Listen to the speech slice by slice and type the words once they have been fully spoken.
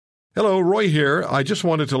Hello, Roy here. I just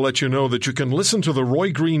wanted to let you know that you can listen to The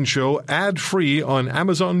Roy Green Show ad-free on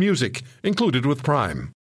Amazon Music, included with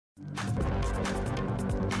Prime.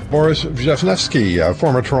 Boris Vzhesnevsky, a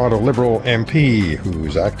former Toronto Liberal MP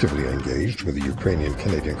who's actively engaged with the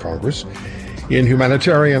Ukrainian-Canadian Congress in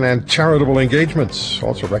humanitarian and charitable engagements,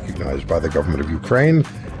 also recognized by the government of Ukraine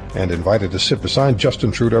and invited to sit beside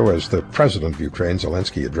Justin Trudeau as the president of Ukraine.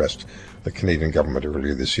 Zelensky addressed the Canadian government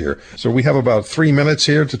earlier this year. So we have about 3 minutes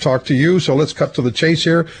here to talk to you. So let's cut to the chase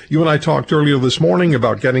here. You and I talked earlier this morning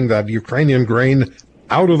about getting that Ukrainian grain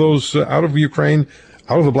out of Ukraine,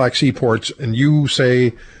 out of the Black Sea ports, and you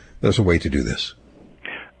say there's a way to do this.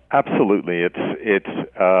 Absolutely. It's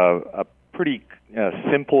a pretty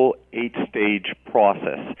simple 8-stage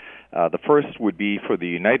process. The first would be for the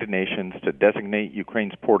United Nations to designate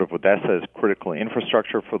Ukraine's port of Odessa as critical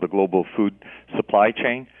infrastructure for the global food supply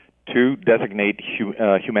chain. 2, designate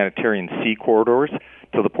humanitarian sea corridors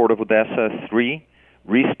to the port of Odessa. 3,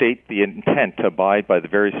 restate the intent to abide by the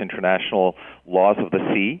various international laws of the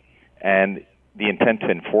sea and the intent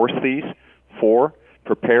to enforce these. 4,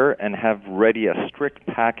 prepare and have ready a strict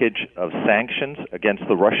package of sanctions against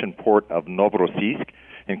the Russian port of Novorossiysk,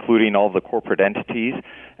 including all the corporate entities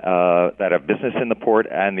that have business in the port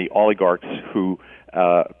and the oligarchs who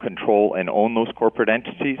control and own those corporate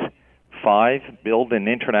entities. 5, build an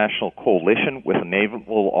international coalition with a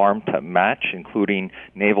naval arm to match, including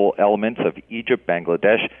naval elements of Egypt,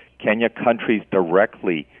 Bangladesh, Kenya, countries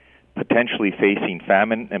directly potentially facing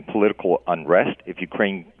famine and political unrest if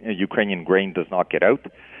Ukrainian grain does not get out.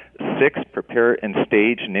 6, prepare and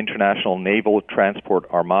stage an international naval transport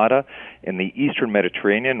armada in the eastern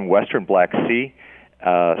Mediterranean and western Black Sea.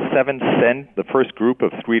 7, send the first group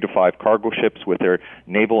of 3 to 5 cargo ships with their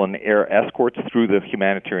naval and air escorts through the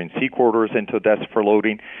humanitarian sea corridors into Odessa for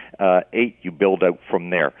loading. 8, you build out from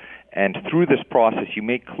there. And through this process, you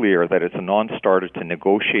make clear that it's a non-starter to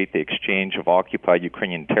negotiate the exchange of occupied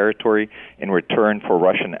Ukrainian territory in return for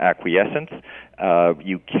Russian acquiescence.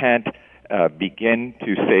 You can't begin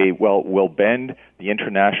to say, well, we'll bend the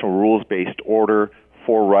international rules-based order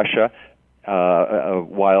for Russia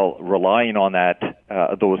while relying on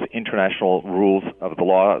those international rules of the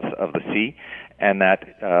laws of the sea. And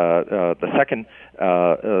that the second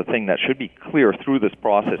thing that should be clear through this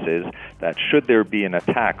process is that should there be an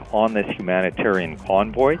attack on this humanitarian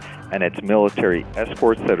convoy and its military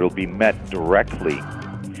escorts, that it will be met directly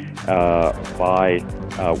by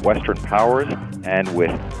Western powers and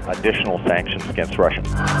with additional sanctions against Russia.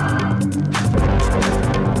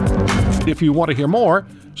 If you want to hear more,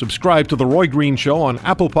 subscribe to The Roy Green Show on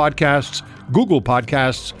Apple Podcasts, Google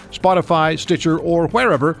Podcasts, Spotify, Stitcher, or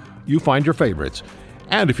wherever you find your favorites.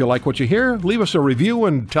 And if you like what you hear, leave us a review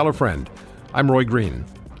and tell a friend. I'm Roy Green.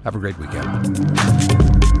 Have a great weekend.